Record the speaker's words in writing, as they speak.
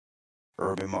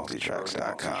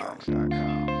UrbanMultitracks.com.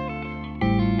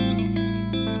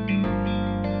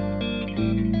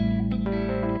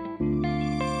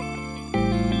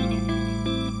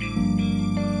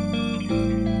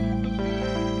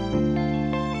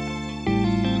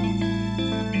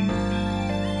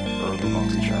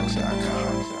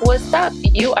 What's up?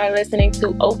 You are listening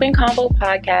to Open Convo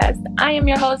Podcast. I am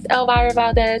your host, Elvira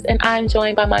Valdez, and I'm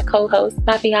joined by my co-host,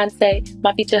 my fiance,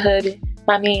 my future husband,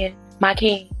 my man, my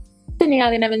king, Sydney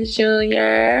Allen Evans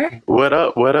Jr. What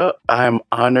up? What up? I'm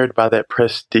honored by that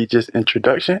prestigious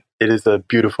introduction. It is a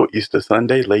beautiful Easter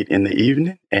Sunday late in the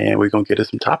evening, and we're going to get into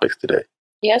some topics today.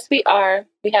 Yes, we are.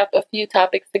 We have a few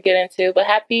topics to get into, but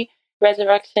happy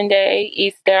Resurrection Day,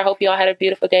 Easter. I hope you all had a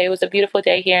beautiful day. It was a beautiful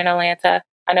day here in Atlanta.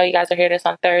 I know you guys are hearing this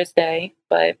on Thursday,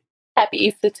 but happy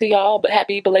Easter to y'all, but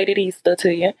happy belated Easter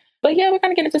to you. But yeah, we're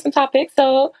going to get into some topics.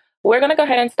 So we're going to go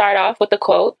ahead and start off with the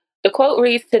quote. The quote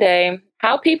reads today,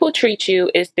 "How people treat you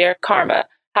is their karma.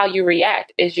 How you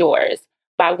react is yours,"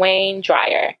 by Wayne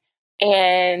Dyer.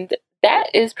 And that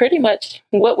is pretty much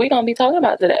what we're going to be talking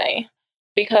about today,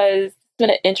 because it's been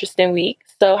an interesting week.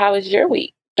 So how was your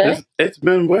week? It's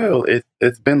been well.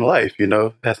 It's been life, you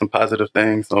know. Had some positive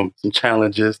things, some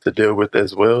challenges to deal with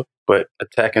as well, but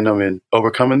attacking them and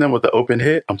overcoming them with an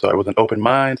open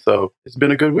mind. So it's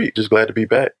been a good week. Just glad to be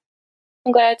back.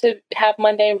 I'm glad to have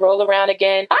Monday roll around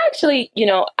again. I actually,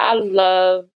 I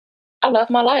love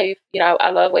my life. I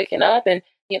love waking up, and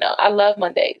I love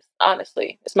Mondays.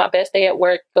 Honestly, it's my best day at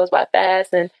work. Goes by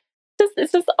fast, and I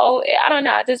don't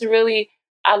know.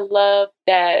 I love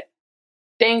that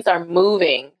things are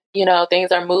moving.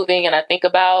 Things are moving, and I think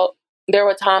about there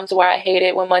were times where I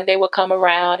hated when Monday would come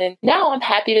around, and now I'm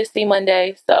happy to see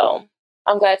Monday. So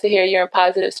I'm glad to hear you're in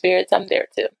positive spirits. I'm there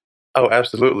too. Oh,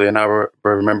 absolutely. And I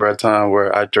remember a time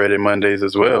where I dreaded Mondays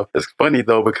as well. It's funny,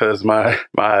 though, because my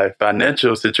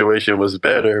financial situation was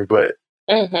better, but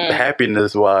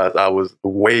happiness-wise, I was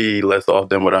way less off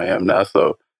than what I am now.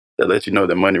 So that lets you know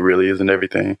that money really isn't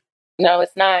everything. No,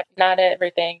 it's not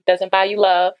everything. Doesn't buy you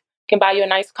love. Can buy you a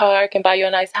nice car, can buy you a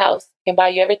nice house, can buy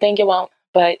you everything you want,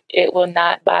 but it will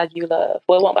not buy you love.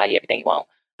 Well, it won't buy you everything you want.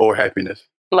 Or happiness.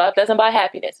 Love doesn't buy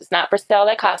happiness. It's not for sale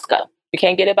at Costco. You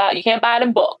can't buy it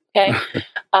in bulk, okay?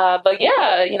 But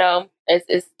yeah,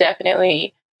 it's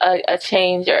definitely a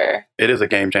changer. It is a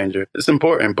game changer. It's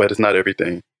important, but it's not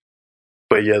everything.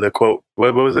 But yeah, the quote,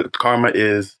 what was it? Karma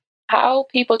is... How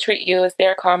people treat you is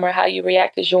their karma. How you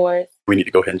react is yours. We need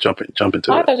to go ahead and jump into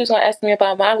it. I thought you were going to ask me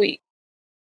about my week.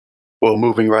 Well,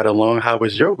 moving right along, how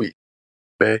was your week,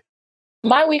 babe?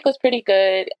 My week was pretty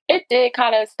good. It did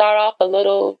kind of start off a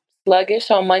little sluggish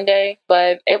on Monday,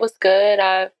 but it was good.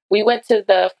 We went to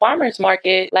the farmer's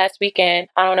market last weekend.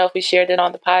 I don't know if we shared it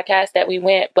on the podcast that we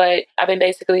went, but I've been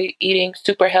basically eating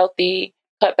super healthy,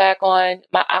 cut back on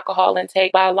my alcohol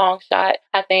intake by a long shot.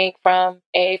 I think from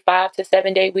a 5 to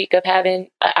 7 day week of having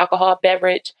an alcohol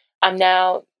beverage, I'm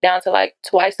now down to like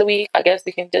twice a week. I guess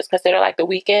we can just consider like the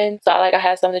weekend. So I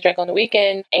have something to drink on the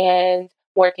weekend and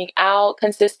working out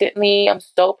consistently. I'm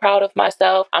so proud of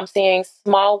myself. I'm seeing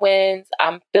small wins.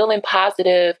 I'm feeling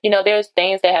positive. There's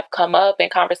things that have come up and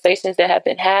conversations that have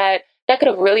been had that could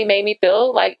have really made me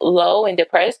feel like low and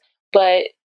depressed. But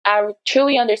I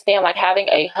truly understand like having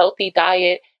a healthy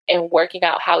diet and working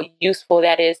out, how useful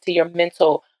that is to your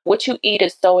mental. What you eat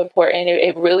is so important.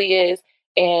 It really is.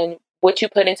 And what you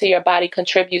put into your body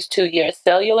contributes to your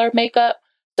cellular makeup.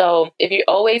 So if you're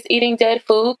always eating dead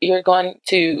food, you're going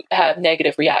to have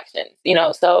negative reactions,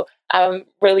 So I'm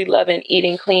really loving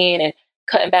eating clean and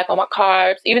cutting back on my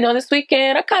carbs. Even though this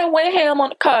weekend I kind of went ham on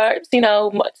the carbs,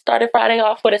 started Friday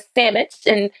off with a sandwich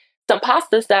and some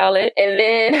pasta salad. And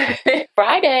then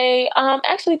Friday,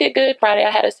 actually did good. Friday,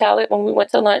 I had a salad when we went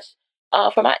to lunch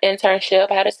for my internship.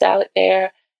 I had a salad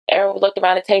there. Everyone looked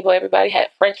around the table. Everybody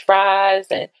had French fries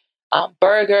and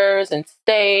burgers and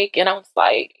steak, and I was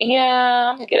like,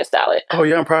 yeah, I'm gonna get a salad. Oh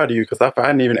yeah, I'm proud of you, because I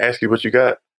didn't even ask you what you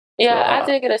got. Yeah, so, I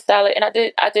did get a salad, and I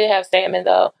did have salmon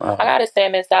though. I got a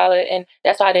salmon salad, and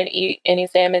that's why I didn't eat any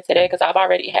salmon today, because I've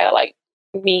already had like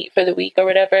meat for the week or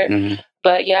whatever. Mm-hmm.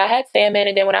 But yeah, I had salmon,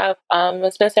 and then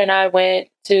when Spencer and I went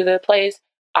to the place,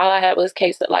 all I had was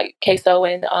queso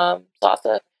and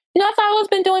salsa. I've always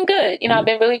been doing good. I've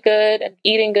been really good and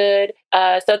eating good.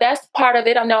 So that's part of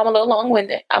it. I know I'm a little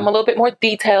long-winded. I'm a little bit more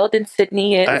detailed than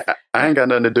Sydney is. I ain't got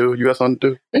nothing to do. You got something to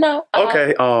do? No.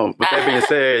 Okay. With that being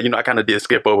said, I kind of did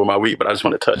skip over my week, but I just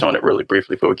want to touch on it really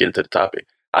briefly before we get into the topic.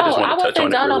 I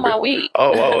wasn't done on my week.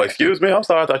 Oh, excuse me. I'm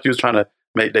sorry. I thought you was trying to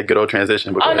make that good old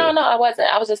transition. No, I wasn't.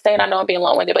 I was just saying I know I'm being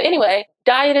long-winded. But anyway,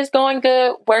 diet is going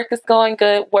good. Work is going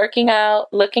good. Working out,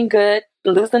 looking good,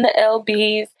 losing the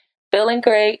lbs. Feeling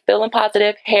great, feeling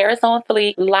positive. Hair is on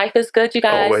fleek. Life is good, you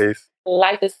guys. Always.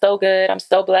 Life is so good. I'm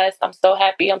so blessed. I'm so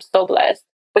happy. I'm so blessed.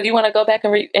 But you want to go back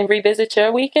and revisit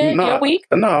your weekend, your week?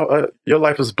 No, your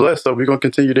life is blessed, so we're going to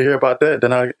continue to hear about that.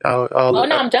 Then I'll oh,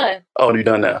 no, I'm done. Oh, you're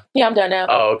done now? Yeah, I'm done now.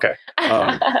 Oh, okay.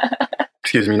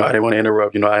 Excuse me, I didn't want to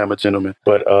interrupt. I am a gentleman.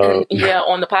 But yeah,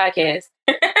 on the podcast.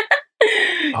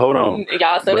 Hold on.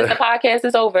 Y'all, as soon as the podcast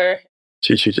is over.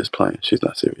 She's just playing. She's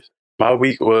not serious. My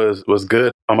week was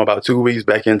good. I'm about 2 weeks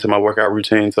back into my workout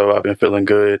routine, so I've been feeling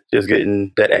good. Just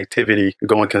getting that activity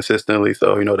going consistently.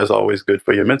 So, that's always good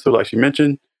for your mental, like she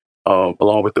mentioned.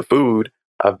 Along with the food,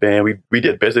 we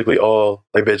did basically all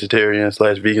like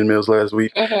vegetarian/vegan meals last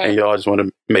week. Mm-hmm. And y'all just want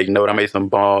to make note, I made some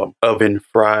bomb oven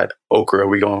fried okra.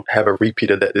 We're going to have a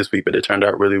repeat of that this week, but it turned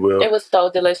out really well. It was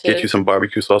so delicious. Get you some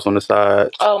barbecue sauce on the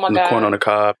side. Oh my God. Corn on the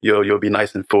cob. You'll be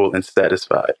nice and full and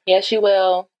satisfied. Yes, you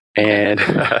will. And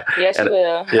yes, you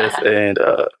will. Yes, and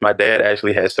my dad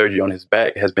actually had surgery on his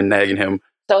back, has been nagging him.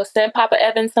 So send Papa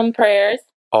Evan some prayers.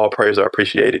 All prayers are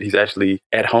appreciated. He's actually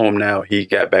at home now. He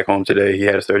got back home today. He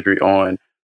had a surgery on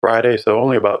Friday, so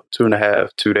only about 2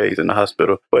 days in the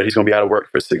hospital. But he's going to be out of work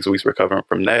for 6 weeks recovering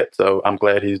from that. So I'm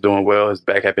glad he's doing well. His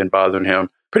back had been bothering him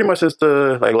pretty much since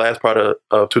the last part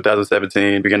of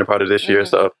 2017, beginning part of this year.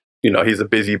 So, he's a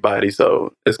busybody,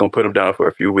 so it's going to put him down for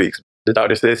a few weeks. The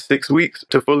doctor says 6 weeks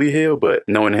to fully heal, but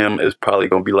knowing him is probably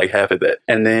going to be like half of that.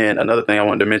 And then another thing I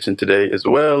wanted to mention today as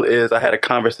well is I had a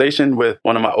conversation with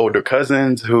one of my older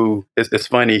cousins who it's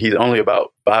funny. He's only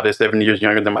about 5 to 7 years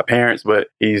younger than my parents, but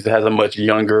he has a much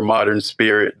younger, modern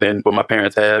spirit than what my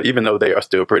parents have, even though they are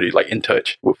still pretty in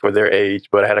touch for their age.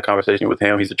 But I had a conversation with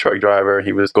him. He's a truck driver.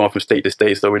 He was going from state to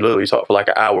state. So we literally talked for an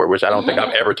hour, which I don't think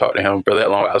I've ever talked to him for that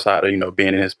long outside of,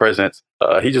 being in his presence.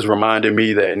 He just reminded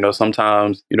me that,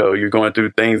 sometimes, you're going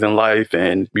through things in life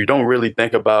and you don't really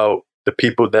think about the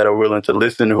people that are willing to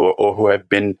listen or who have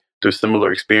been through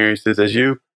similar experiences as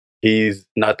you. He's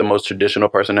not the most traditional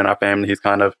person in our family. He's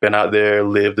kind of been out there,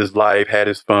 lived his life, had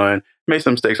his fun, made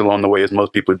some mistakes along the way as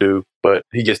most people do, but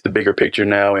he gets the bigger picture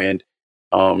now. And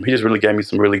he just really gave me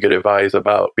some really good advice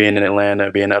about being in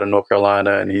Atlanta, being out of North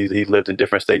Carolina, and he's lived in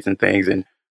different states and things and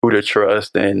who to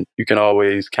trust. And you can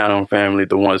always count on family,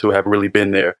 the ones who have really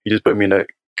been there. He just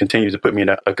continues to put me in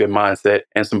a good mindset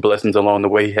and some blessings along the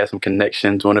way. He has some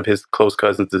connections. One of his close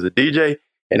cousins is a DJ.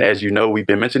 And as you know, we've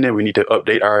been mentioning, we need to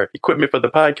update our equipment for the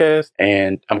podcast.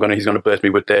 And he's going to bless me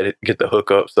with that, get the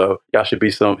hookup. So y'all should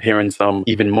be hearing some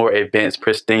even more advanced,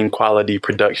 pristine quality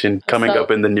production coming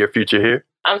up in the near future here.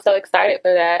 I'm so excited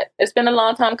for that. It's been a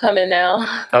long time coming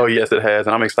now. Oh, yes, it has.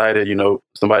 And I'm excited,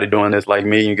 somebody doing this like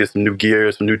me, you get some new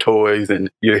gear, some new toys, and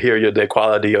you hear the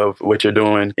quality of what you're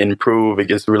doing improve. It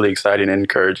gets really exciting and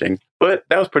encouraging. But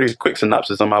that was pretty quick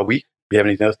synopsis on my week. You have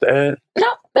anything else to add?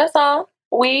 No, that's all.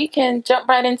 We can jump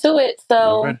right into it.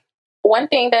 So one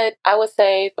thing that I would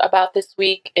say about this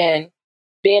week and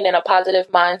being in a positive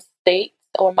mind state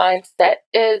or mindset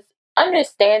is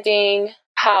understanding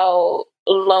how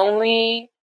lonely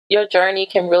your journey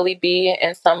can really be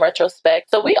in some retrospect.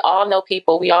 So we all know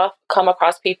people, we all come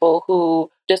across people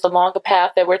who just along the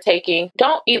path that we're taking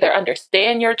don't either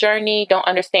understand your journey, don't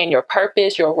understand your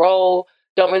purpose, your role,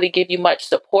 don't really give you much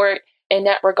support in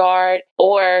that regard,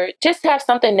 or just have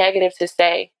something negative to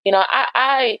say.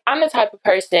 I'm the type of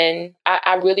person,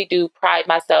 I really do pride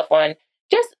myself on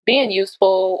just being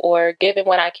useful or giving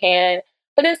what I can.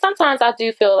 But then sometimes I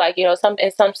do feel like,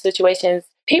 in some situations,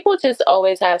 people just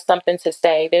always have something to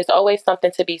say. There's always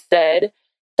something to be said.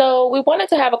 So we wanted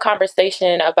to have a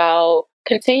conversation about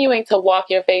continuing to walk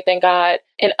your faith in God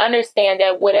and understand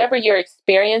that whatever you're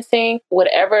experiencing,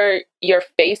 whatever you're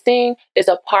facing is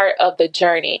a part of the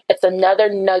journey. It's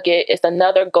another nugget. It's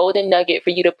another golden nugget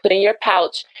for you to put in your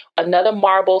pouch, another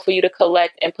marble for you to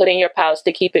collect and put in your pouch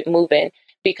to keep it moving,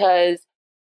 because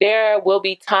there will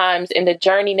be times and the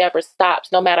journey never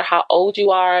stops. No matter how old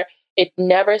you are, it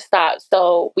never stops.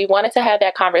 So we wanted to have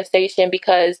that conversation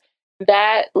because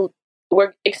that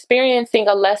we're experiencing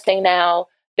a lesson now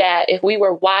that if we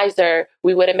were wiser,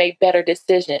 we would have made better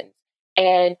decisions.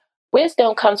 And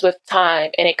wisdom comes with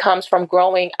time, and it comes from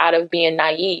growing out of being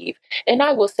naive. And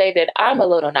I will say that I'm a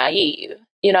little naive.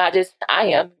 I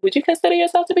am. Would you consider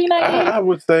yourself to be naive? I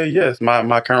would say yes.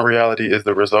 My current reality is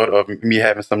the result of me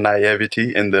having some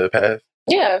naivety in the past.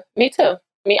 Yeah, me too.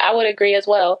 I would agree as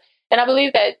well. And I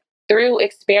believe that through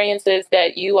experiences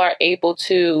that you are able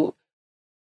to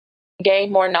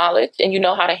gain more knowledge and you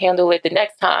know how to handle it the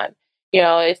next time.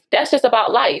 That's just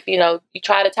about life. You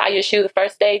try to tie your shoe the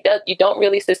first day, you don't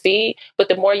really succeed. But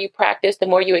the more you practice, the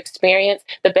more you experience,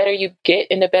 the better you get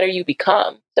and the better you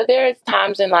become. So there's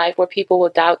times in life where people will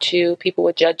doubt you, people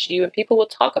will judge you, and people will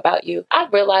talk about you.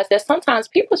 I've realized that sometimes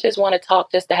people just want to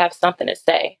talk just to have something to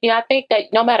say. I think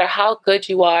that no matter how good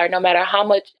you are, no matter how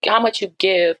much you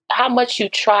give, how much you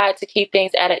try to keep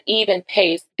things at an even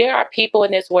pace, there are people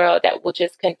in this world that will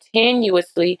just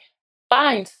continuously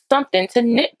find something to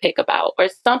nitpick about or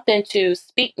something to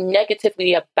speak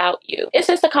negatively about you. It's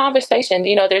just a conversation.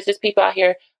 There's just people out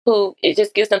here who it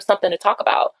just gives them something to talk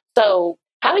about. So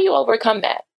how do you overcome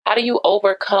that? How do you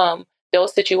overcome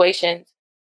those situations?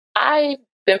 I've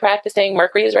been practicing.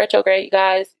 Mercury is retrograde, you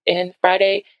guys. And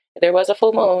Friday, there was a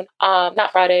full moon.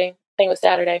 Not Friday, I think it was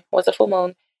Saturday, was a full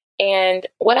moon. And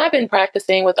what I've been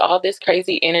practicing with all this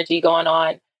crazy energy going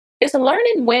on is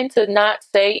learning when to not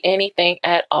say anything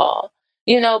at all.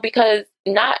 Because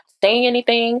not saying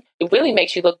anything, it really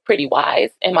makes you look pretty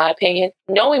wise, in my opinion.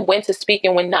 Knowing when to speak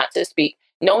and when not to speak.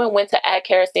 Knowing when to add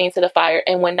kerosene to the fire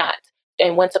and when not.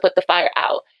 And when to put the fire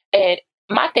out. And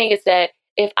my thing is that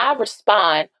if I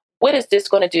respond, what is this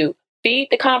going to do? Feed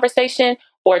the conversation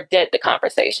or dead the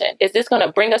conversation? Is this going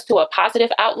to bring us to a positive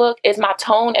outlook? Is my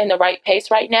tone in the right pace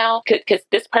right now? Could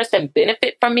this person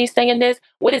benefit from me saying this?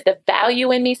 What is the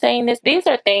value in me saying this? These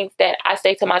are things that I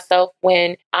say to myself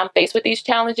when I'm faced with these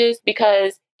challenges,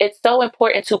 because it's so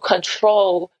important to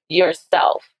control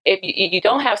yourself. If you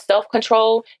don't have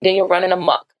self-control, then you're running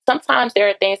amok. Sometimes there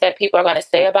are things that people are going to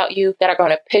say about you that are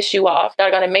going to piss you off, that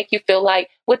are going to make you feel like,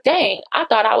 well, dang, I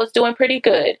thought I was doing pretty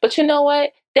good. But you know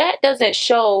what? That doesn't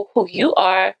show who you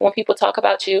are when people talk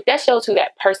about you. That shows who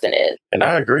that person is. And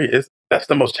I agree. That's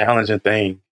the most challenging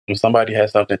thing. When somebody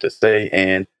has something to say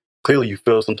and clearly you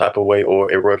feel some type of way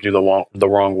or it rubs you the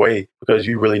wrong way because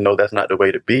you really know that's not the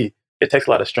way to be. It takes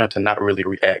a lot of strength to not really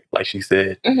react, like she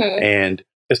said. Mm-hmm. And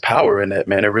there's power in that,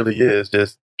 man. It really is.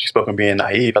 Just, she spoke of being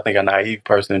naive. I think a naive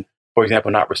person, for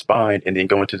example, not respond and then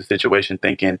go into the situation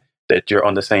thinking that you're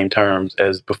on the same terms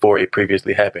as before it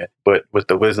previously happened. But with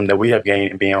the wisdom that we have gained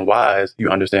and being wise, you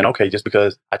understand, okay, just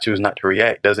because I choose not to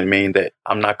react doesn't mean that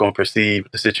I'm not going to perceive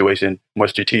the situation more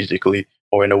strategically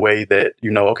or in a way that,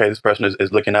 okay, this person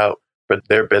is looking out for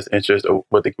their best interest or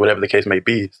whatever the case may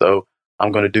be. So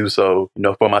I'm going to do so,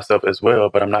 for myself as well,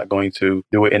 but I'm not going to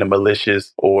do it in a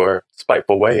malicious or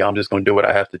spiteful way. I'm just going to do what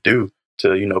I have to do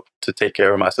to, to take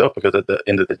care of myself, because at the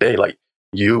end of the day, like,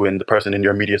 you and the person in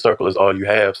your immediate circle is all you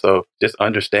have. So just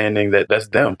understanding that that's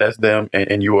them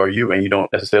and you are you, and you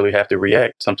don't necessarily have to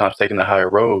react. Sometimes taking the higher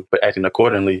road, but acting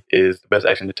accordingly is the best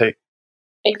action to take.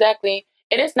 Exactly.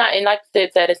 And it's not, and like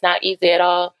Sid said, it's not easy at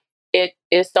all. It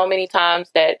is so many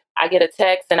times that I get a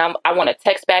text and I want to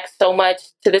text back so much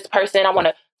to this person. I want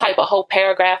to type a whole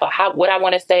paragraph of what I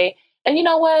want to say. And you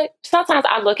know what? Sometimes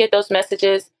I look at those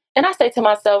messages and I say to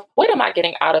myself, what am I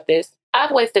getting out of this?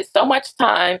 I've wasted so much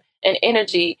time and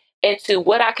energy into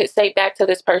what I could say back to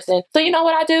this person. So you know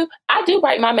what I do? I do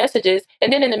write my messages.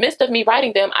 And then in the midst of me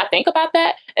writing them, I think about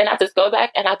that and I just go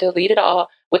back and I delete it all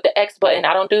with the X button.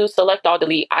 I don't do select all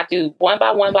delete. I do one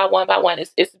by one by one by one.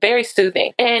 It's very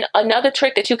soothing. And another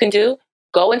trick that you can do,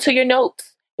 go into your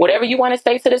notes. Whatever you want to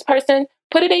say to this person,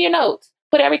 put it in your notes.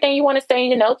 Put everything you want to say in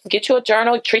your notes. Get you a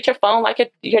journal. Treat your phone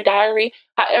like your diary,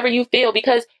 however you feel,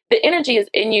 because the energy is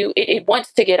in you. It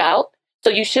wants to get out. So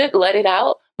you should let it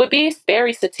out, but be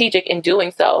very strategic in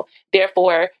doing so.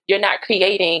 Therefore, you're not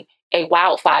creating a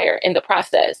wildfire in the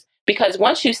process. Because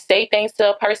once you say things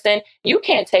to a person, you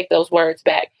can't take those words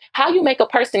back. How you make a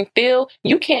person feel,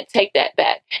 you can't take that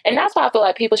back. And that's why I feel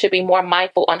like people should be more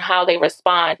mindful on how they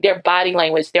respond, their body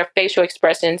language, their facial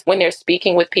expressions when they're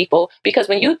speaking with people. Because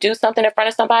when you do something in front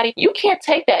of somebody, you can't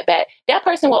take that back. That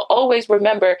person will always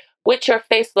remember what your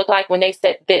face looked like when they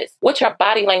said this, what your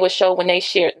body language showed when they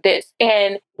shared this.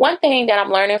 And one thing that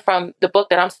I'm learning from the book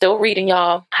that I'm still reading,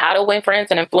 y'all, How to Win Friends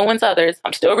and Influence Others.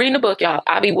 I'm still reading the book, y'all.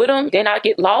 I'll be with them, then I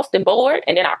get lost and bored,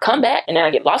 and then I'll come back, and then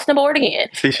I get lost and bored again.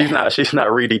 See, she's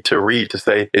not reading to read to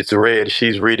say it's read.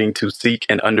 She's reading to seek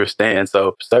and understand.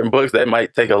 So certain books, that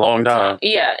might take a long time.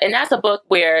 Yeah, and that's a book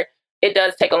where it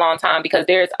does take a long time because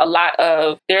there's a lot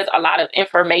of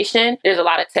information. There's a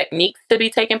lot of techniques to be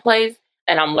taking place.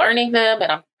 And I'm learning them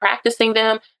and I'm practicing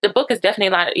them. The book is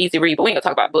definitely not an easy read, but we ain't gonna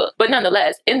talk about book. But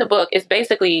nonetheless, in the book, it's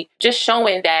basically just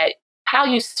showing that how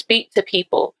you speak to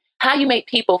people, how you make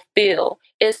people feel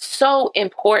is so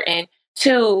important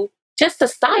to just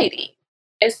society.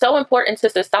 It's so important to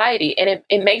society, and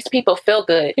it makes people feel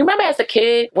good. You remember as a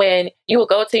kid when you would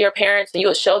go to your parents and you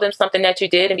would show them something that you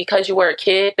did, and because you were a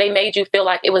kid, they made you feel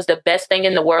like it was the best thing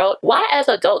in the world? Why as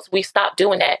adults we stop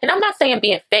doing that? And I'm not saying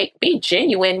being fake, be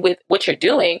genuine with what you're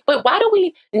doing, but why do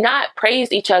we not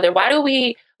praise each other? Why do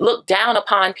we look down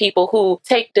upon people who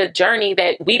take the journey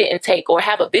that we didn't take, or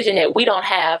have a vision that we don't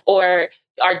have, or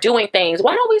are doing things?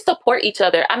 Why don't we support each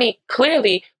other? I mean,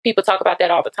 clearly people talk about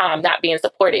that all the time, not being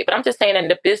supported. But I'm just saying in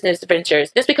the business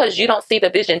ventures, just because you don't see the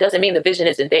vision doesn't mean the vision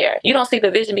isn't there. You don't see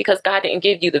the vision because God didn't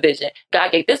give you the vision.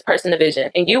 God gave this person the vision,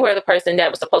 and you were the person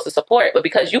that was supposed to support. But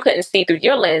because you couldn't see through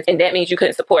your lens, and that means you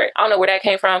couldn't support. I don't know where that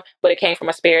came from, but it came from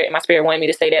my spirit, and my spirit wanted me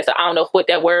to say that. So I don't know what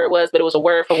that word was, but it was a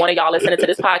word for one of y'all listening to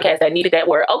this podcast that needed that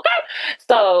word. Okay.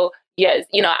 So yes,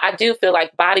 I do feel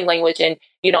like body language and,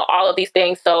 all of these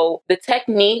things. So the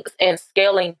techniques and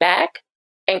scaling back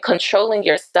and controlling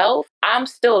yourself, I'm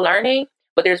still learning.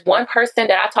 But there's one person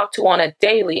that I talk to on a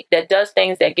daily that does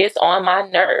things that gets on my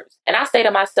nerves. And I say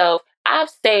to myself, I've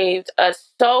saved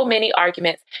us so many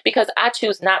arguments because I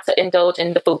choose not to indulge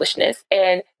in the foolishness.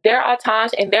 And there are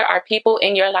times and there are people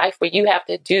in your life where you have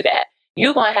to do that.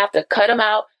 You're going to have to cut them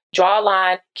out, draw a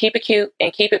line, keep it cute,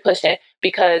 and keep it pushing.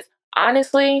 Because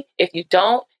honestly, if you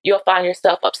don't, you'll find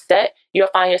yourself upset. You'll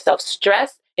find yourself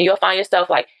stressed, and you'll find yourself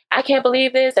like, I can't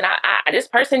believe this, and I this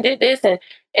person did this, and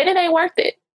it ain't worth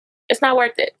it. It's not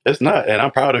worth it. It's not, and I'm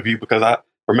proud of you because I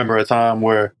remember a time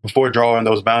where before drawing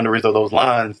those boundaries or those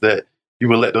lines that you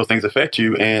would let those things affect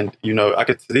you, and I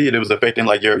could see it was affecting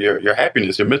like your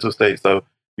happiness, your mental state. So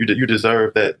you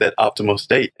deserve that optimal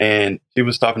state. And she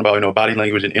was talking about body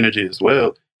language and energy as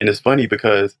well. And it's funny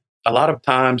because a lot of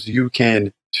times you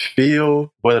can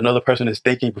feel what another person is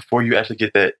thinking before you actually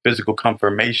get that physical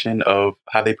confirmation of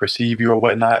how they perceive you or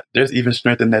whatnot. There's even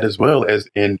strength in that as well as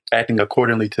in acting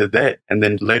accordingly to that. And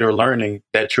then later learning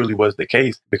that truly was the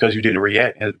case because you didn't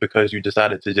react and because you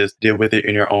decided to just deal with it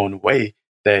in your own way,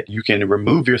 that you can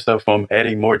remove yourself from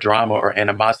adding more drama or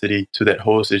animosity to that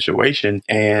whole situation.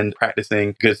 And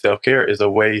practicing good self-care is a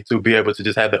way to be able to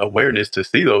just have the awareness to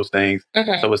see those things.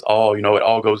 Mm-hmm. So it's all, it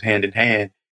all goes hand in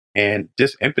hand. And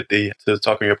just empathy, to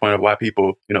talking your point of why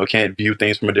people, can't view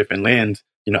things from a different lens.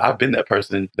 I've been that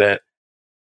person that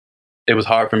it was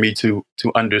hard for me to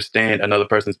understand another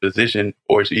person's position,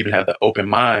 or to even have the open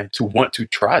mind to want to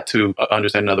try to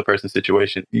understand another person's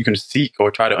situation. You can seek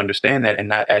or try to understand that and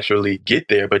not actually get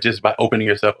there, but just by opening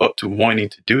yourself up to wanting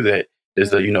to do that is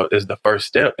the first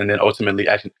step. And then ultimately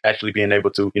actually being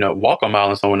able to, walk a mile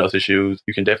in someone else's shoes,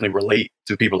 you can definitely relate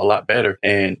to people a lot better,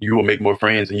 and you will make more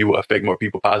friends and you will affect more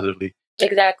people positively.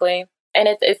 Exactly. And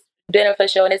it's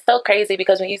beneficial. And it's so crazy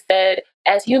because when you said,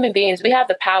 as human beings, we have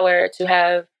the power to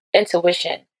have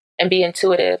intuition and be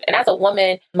intuitive. And as a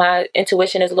woman, my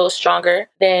intuition is a little stronger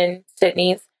than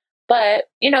Sydney's. But,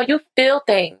 you feel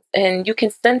things and you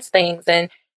can sense things and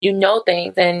you know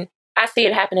things. And I see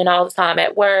it happening all the time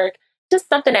at work. Just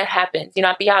something that happens.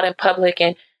 I'd be out in public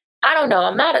and I don't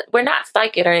know, we're not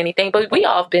psychic or anything, but we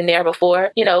all have been there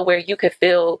before, where you could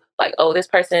feel like, oh, this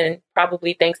person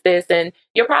probably thinks this and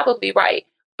you're probably right.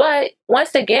 But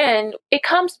once again, it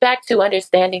comes back to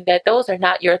understanding that those are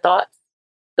not your thoughts.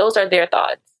 Those are their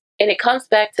thoughts. And it comes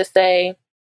back to say,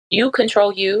 you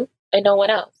control you and no one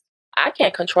else. I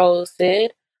can't control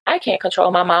Sid. I can't control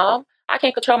my mom. I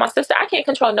can't control my sister. I can't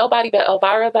control nobody but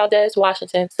Elvira Valdez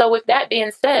Washington. So with that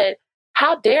being said,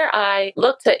 how dare I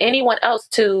look to anyone else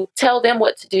to tell them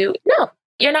what to do? No,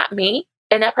 you're not me,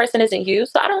 and that person isn't you.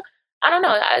 So I don't know.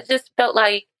 I just felt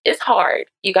like it's hard,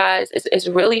 you guys. It's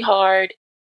really hard.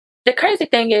 The crazy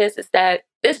thing is that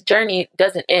this journey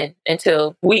doesn't end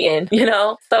until we end,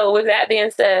 So with that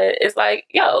being said, it's like,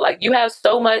 you have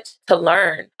so much to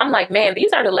learn. I'm like, man,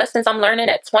 these are the lessons I'm learning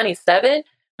at 27.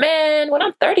 Man, when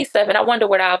I'm 37, I wonder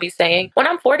what I'll be saying. When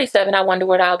I'm 47, I wonder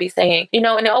what I'll be saying. And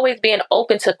always being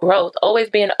open to growth,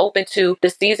 always being open to the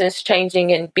seasons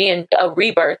changing and being a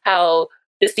rebirth. How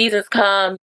the seasons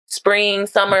come, spring,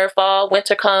 summer, fall,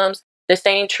 winter comes. The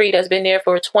same tree that's been there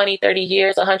for 20, 30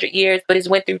 years, 100 years, but it's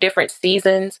went through different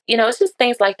seasons. It's just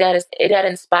things like that that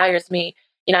inspires me.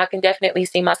 I can definitely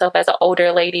see myself as an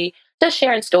older lady just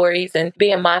sharing stories and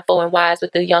being mindful and wise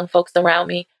with the young folks around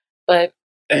me. But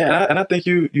And I think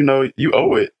you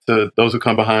owe it to those who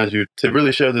come behind you to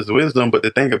really share this wisdom. But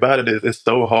the thing about it is it's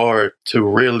so hard to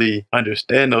really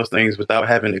understand those things without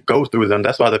having to go through them.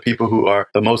 That's why the people who are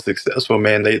the most successful,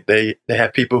 man, they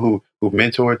have people who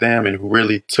mentored them and who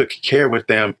really took care with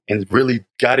them and really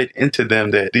got it into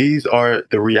them that these are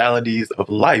the realities of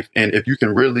life. And if you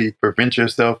can really prevent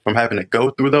yourself from having to go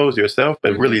through those yourself,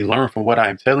 but really learn from what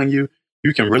I'm telling you,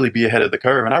 you can really be ahead of the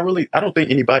curve. And I don't think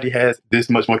anybody has this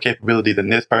much more capability than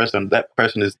this person. That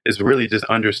person is really just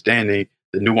understanding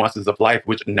the nuances of life,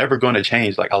 which are never going to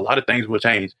change. Like a lot of things will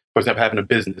change. For example, having a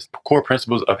business, core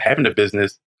principles of having a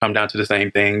business come down to the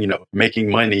same thing, making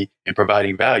money and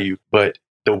providing value. But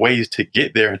the ways to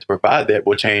get there and to provide that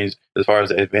will change as far as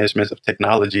the advancements of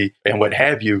technology and what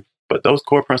have you. But those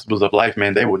core principles of life,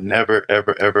 man, they will never,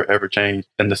 ever, ever, ever change.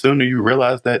 And the sooner you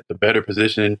realize that, the better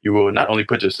position you will not only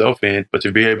put yourself in, but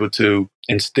to be able to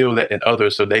instill that in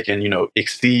others so they can,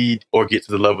 exceed or get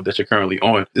to the level that you're currently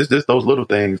on. It's just those little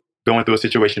things. Going through a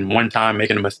situation one time,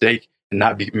 making a mistake, and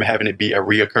not having it be a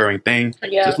reoccurring thing.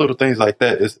 Yeah. Just little things like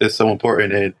that is so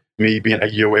important. And me being a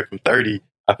year away from 30,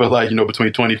 I feel like,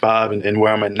 between 25 and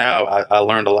where I'm at now, I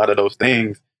learned a lot of those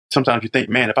things. Sometimes you think,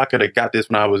 man, if I could have got this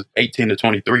when I was 18 to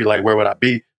 23, like where would I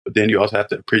be? But then you also have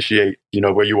to appreciate,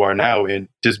 where you are now and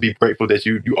just be grateful that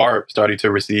you are starting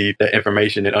to receive that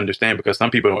information and understand, because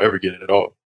some people don't ever get it at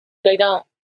all. They don't.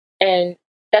 And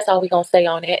that's all we're going to say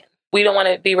on it. We don't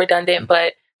want to be redundant,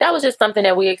 but that was just something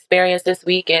that we experienced this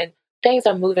week, and things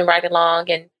are moving right along.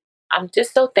 And I'm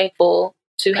just so thankful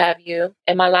to have you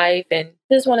in my life, and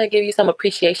just want to give you some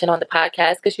appreciation on the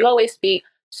podcast, because you always speak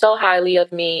so highly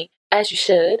of me, as you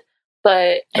should.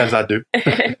 But as I do.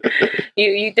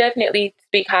 you definitely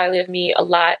speak highly of me a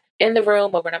lot in the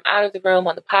room or when I'm out of the room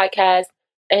on the podcast.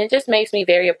 And it just makes me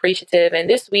very appreciative. And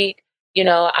this week,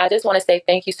 I just want to say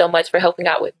thank you so much for helping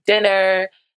out with dinner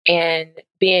and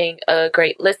being a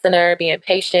great listener, being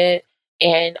patient,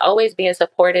 and always being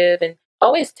supportive, and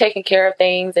always taking care of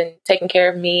things and taking care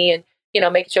of me, and,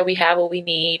 making sure we have what we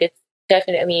need. It's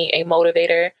definitely a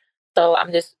motivator. So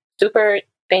I'm just super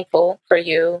thankful for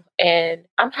you, and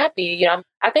I'm happy.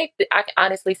 I think that I can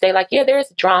honestly say, like, yeah,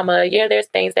 there's drama. Yeah, there's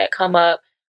things that come up,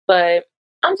 but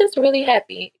I'm just really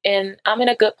happy, and I'm in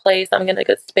a good place. I'm in a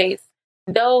good space.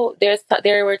 Though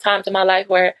there were times in my life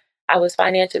where I was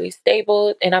financially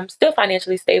stable, and I'm still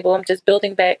financially stable. I'm just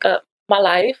building back up my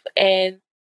life. And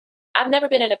I've never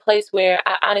been in a place where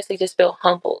I honestly just feel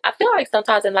humble. I feel like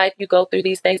sometimes in life you go through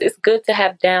these things. It's good to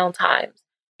have down times,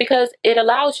 because it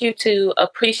allows you to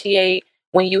appreciate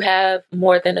when you have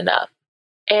more than enough.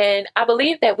 And I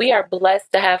believe that we are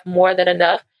blessed to have more than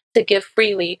enough to give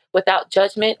freely without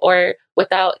judgment or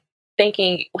without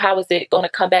thinking, how is it going to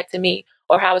come back to me?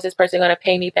 Or how is this person going to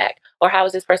pay me back? Or how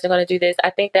is this person going to do this? I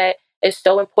think that it's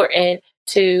so important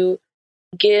to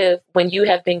give when you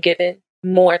have been given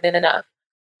more than enough.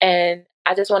 And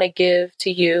I just want to give to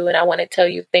you, and I want to tell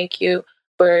you thank you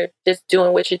for just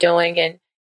doing what you're doing. And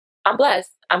I'm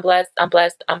blessed. I'm blessed. I'm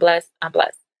blessed. I'm blessed. I'm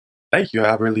blessed. Thank you.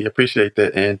 I really appreciate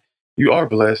that. And you are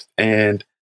blessed. And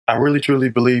I really, truly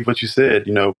believe what you said.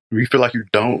 You feel like you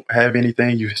don't have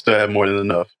anything, you still have more than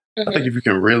enough. Mm-hmm. I think if you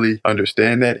can really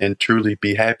understand that and truly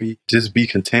be happy, just be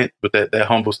content with that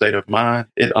humble state of mind,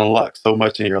 it unlocks so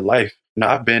much in your life.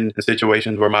 I've been in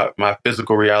situations where my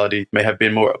physical reality may have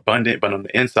been more abundant, but on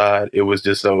the inside, it was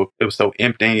so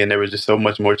empty, and there was just so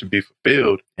much more to be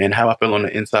fulfilled. And how I feel on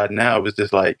the inside now is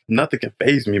just like, nothing can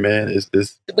faze me, man.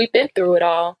 We've been through it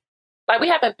all. Like, we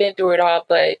haven't been through it all,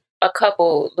 but a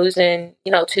couple losing,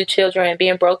 2 children,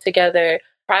 being broke together,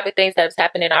 private things that have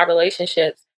happened in our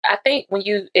relationships. I think when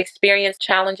you experience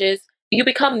challenges, you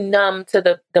become numb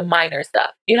to the minor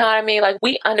stuff. You know what I mean? Like,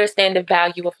 we understand the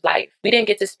value of life. We didn't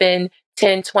get to spend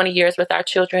 10, 20 years with our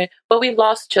children, but we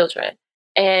lost children.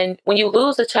 And when you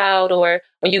lose a child, or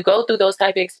when you go through those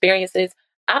type of experiences,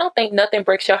 I don't think nothing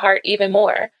breaks your heart even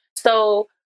more. So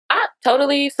I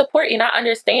totally support you, and I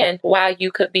understand why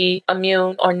you could be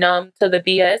immune or numb to the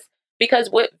BS. Because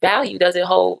what value does it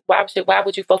hold? Why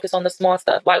would you focus on the small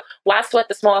stuff? Why sweat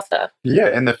the small stuff? Yeah,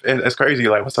 and it's crazy.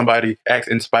 Like, when somebody acts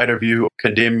in spite of you,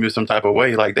 condemn you some type of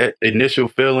way, like that initial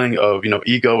feeling of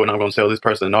ego, and I'm going to tell this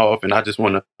person off, and I just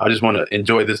want to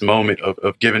enjoy this moment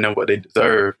of giving them what they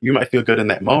deserve. You might feel good in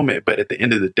that moment, but at the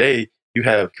end of the day, you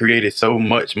have created so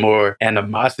much more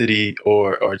animosity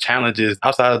or challenges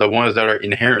outside of the ones that are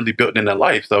inherently built in their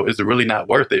life. So it's really not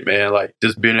worth it, man. Like,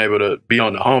 just being able to be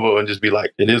on the humble and just be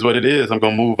like, it is what it is. I'm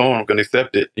going to move on. I'm going to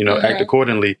accept it, mm-hmm. Act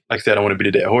accordingly. Like I said, I don't want to be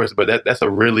the dead horse, but that's a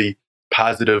really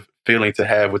positive feeling to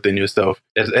have within yourself.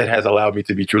 It has allowed me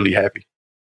to be truly happy.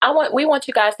 We want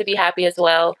you guys to be happy as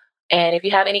well. And if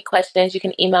you have any questions, you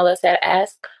can email us at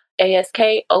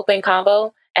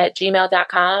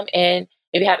askopenconvo@gmail.com. And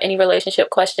if you have any relationship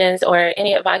questions or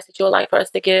any advice that you would like for us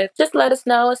to give, just let us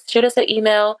know. Shoot us an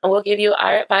email and we'll give you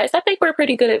our advice. I think we're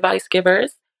pretty good advice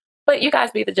givers, but you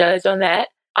guys be the judge on that.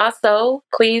 Also,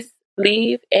 please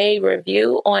leave a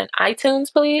review on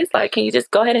iTunes, please. Like, can you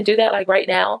just go ahead and do that, like, right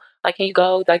now? Like, can you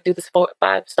go like do this 4 or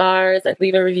 5 stars and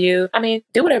leave a review? I mean,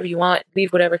 do whatever you want.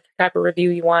 Leave whatever type of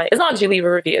review you want, as long as you leave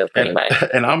a review, pretty much.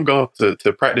 And I'm going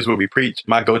to practice what we preach.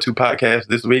 My go-to podcast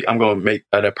this week, I'm going to make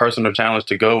a personal challenge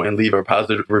to go and leave a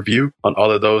positive review on all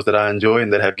of those that I enjoy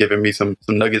and that have given me some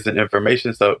nuggets and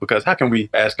information. So, because how can we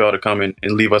ask y'all to come and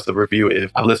leave us a review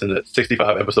if I've listened to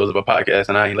 65 episodes of a podcast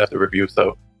and I ain't left a review?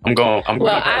 So I've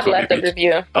left a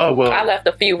review. Oh, well, I left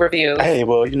a few reviews. Hey,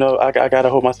 well, I gotta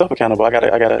hold myself accountable. I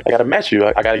gotta match you.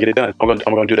 I gotta get it done. I'm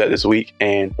gonna do that this week,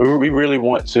 and we really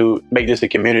want to make this a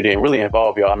community and really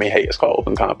involve y'all. I mean, hey, it's called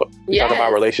Open Convo. We talk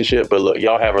about relationship, but look,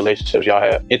 y'all have relationships. Y'all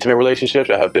have intimate relationships.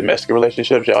 Y'all have domestic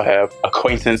relationships. Y'all have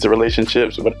acquaintance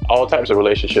relationships, but all types of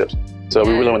relationships. So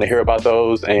we really want to hear about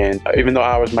those. And even though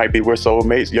ours might be we're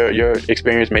soulmates, your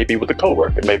experience may be with a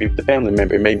coworker, maybe with a family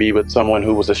member, maybe with someone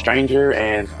who was a stranger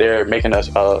and they're making a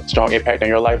strong impact on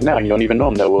your life now. You don't even know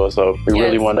them that well. So we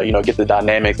really want to, get the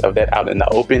dynamics of that out in the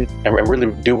open and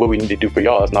really do what we need to do for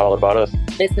y'all. It's not all about us.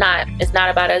 It's not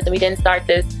about us. And we didn't start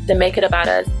this to make it about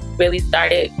us. Really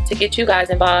started to get you guys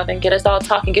involved and get us all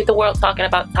talking, get the world talking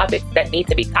about topics that need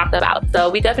to be talked about. So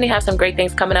we definitely have some great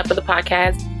things coming up for the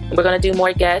podcast. We're going to do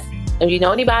more guests. If you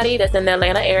know anybody that's in the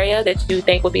Atlanta area that you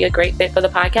think would be a great fit for the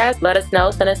podcast, let us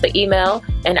know. Send us the email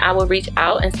and I will reach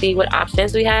out and see what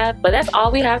options we have. But that's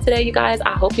all we have today, you guys.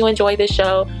 I hope you enjoy this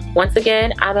show. Once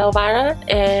again, I'm Elvira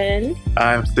and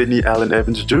I'm Sydney Allen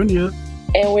Evans Jr.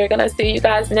 And we're going to see you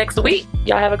guys next week.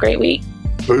 Y'all have a great week.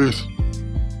 Peace.